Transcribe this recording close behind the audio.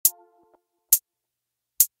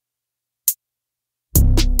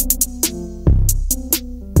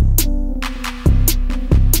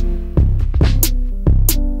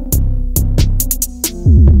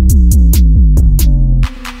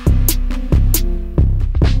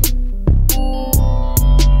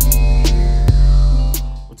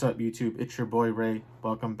YouTube? It's your boy Ray.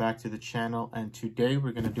 Welcome back to the channel, and today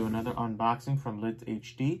we're going to do another unboxing from Lids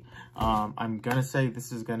HD. I'm going to say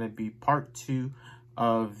this is going to be part 2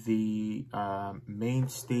 of the main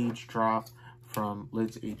stage drop from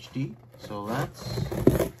Lids HD. So let's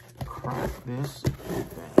crack this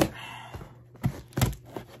open.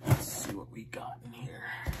 Let's see what we got in here.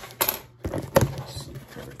 Let's see,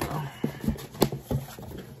 there we go.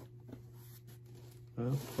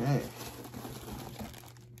 Okay.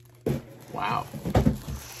 Wow.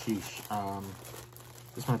 Sheesh.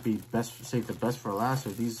 This might be best, save the best for last.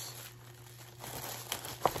 Or these,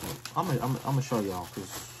 I'm gonna show y'all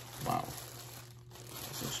because wow,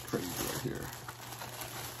 this is crazy right here.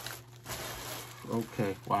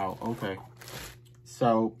 Okay. Wow. Okay.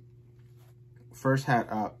 So first hat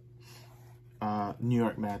up, New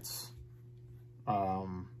York Mets.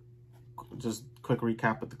 Just quick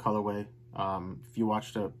recap of the colorway. If you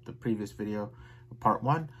watched the previous video, part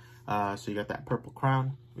 1, so you got that purple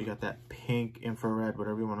crown, we got that pink infrared,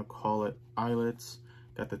 whatever you want to call it, eyelets,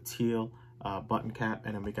 got the teal button cap,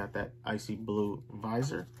 and then we got that icy blue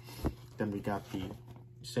visor. Then we got the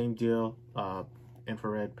same deal,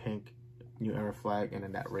 infrared, pink, New Era flag, and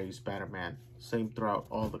then that raised Batterman. Same throughout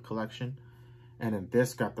all the collection. And then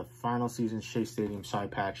this got the final season Shea Stadium side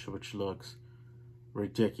patch, which looks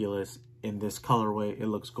ridiculous in this colorway. It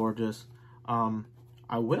looks gorgeous.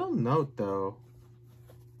 I will note though,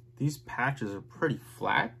 these patches are pretty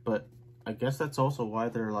flat, but I guess that's also why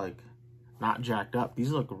they're like not jacked up.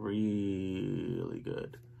 These look really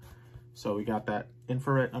good. So we got that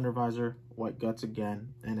infrared under visor, white guts again,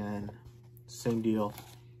 and then same deal,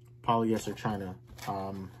 polyester China.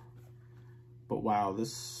 But wow,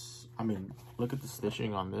 this, I mean, look at the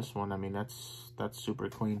stitching on this one. I mean, that's super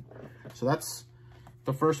clean. So that's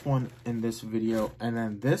the first one in this video. And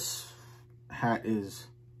then this hat is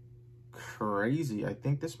crazy. I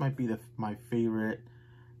think this might be my favorite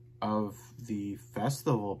of the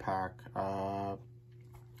festival pack.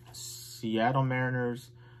 Seattle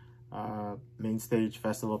Mariners main stage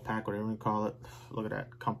festival pack, whatever you call it. Look at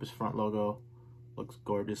that compass front logo. Looks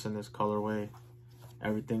gorgeous in this colorway.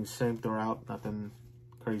 Everything's same throughout, nothing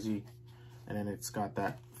crazy. And then it's got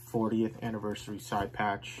that 40th anniversary side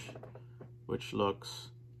patch, which looks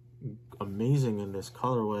amazing in this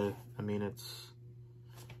colorway. I mean,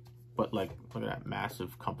 but like, look at that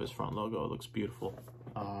massive compass front logo. It looks beautiful.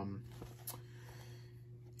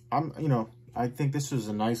 I think this is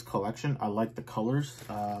a nice collection. I like the colors.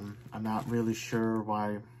 I'm not really sure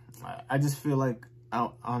why. I just feel like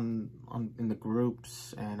out in the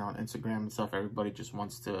groups and on Instagram and stuff, everybody just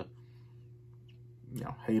wants to,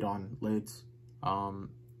 hate on Lids.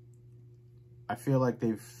 I feel like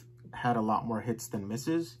they've had a lot more hits than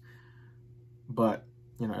misses, but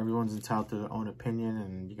everyone's entitled to their own opinion,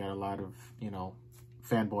 and you got a lot of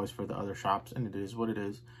fanboys for the other shops, and it is what it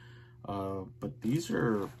is. But these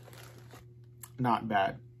are not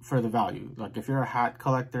bad for the value. Like, if you're a hat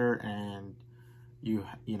collector and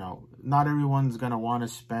not everyone's gonna want to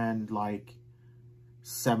spend like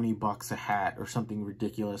 $70 a hat or something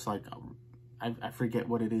ridiculous. Like, I forget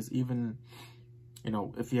what it is. Even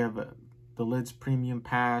if you have the Lids premium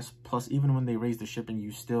pass, plus even when they raise the shipping,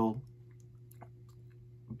 you still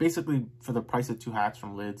basically, for the price of 2 hats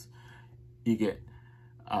from Lids, you get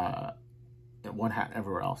 1 hat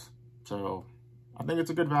everywhere else. So I think it's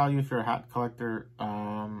a good value if you're a hat collector.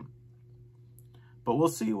 But we'll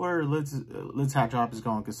see where Lids hat drop is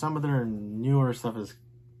going, because some of their newer stuff is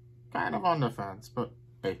kind of on the fence. But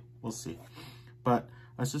hey, we'll see. But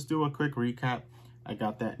let's just do a quick recap. I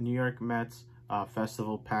got that New York Mets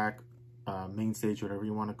festival pack, main stage, whatever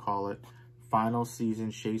you want to call it, final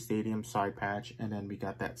season Shea Stadium side patch, and then we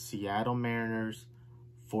got that Seattle Mariners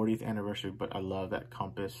 40th anniversary. But I love that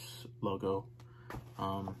compass logo.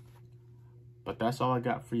 But that's all I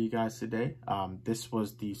got for you guys today. This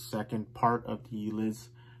was the second part of the Lids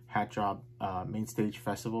hat drop main stage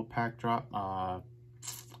festival pack drop.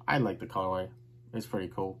 I like the colorway. It's pretty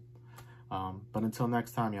cool. But until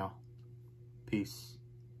next time, y'all, peace.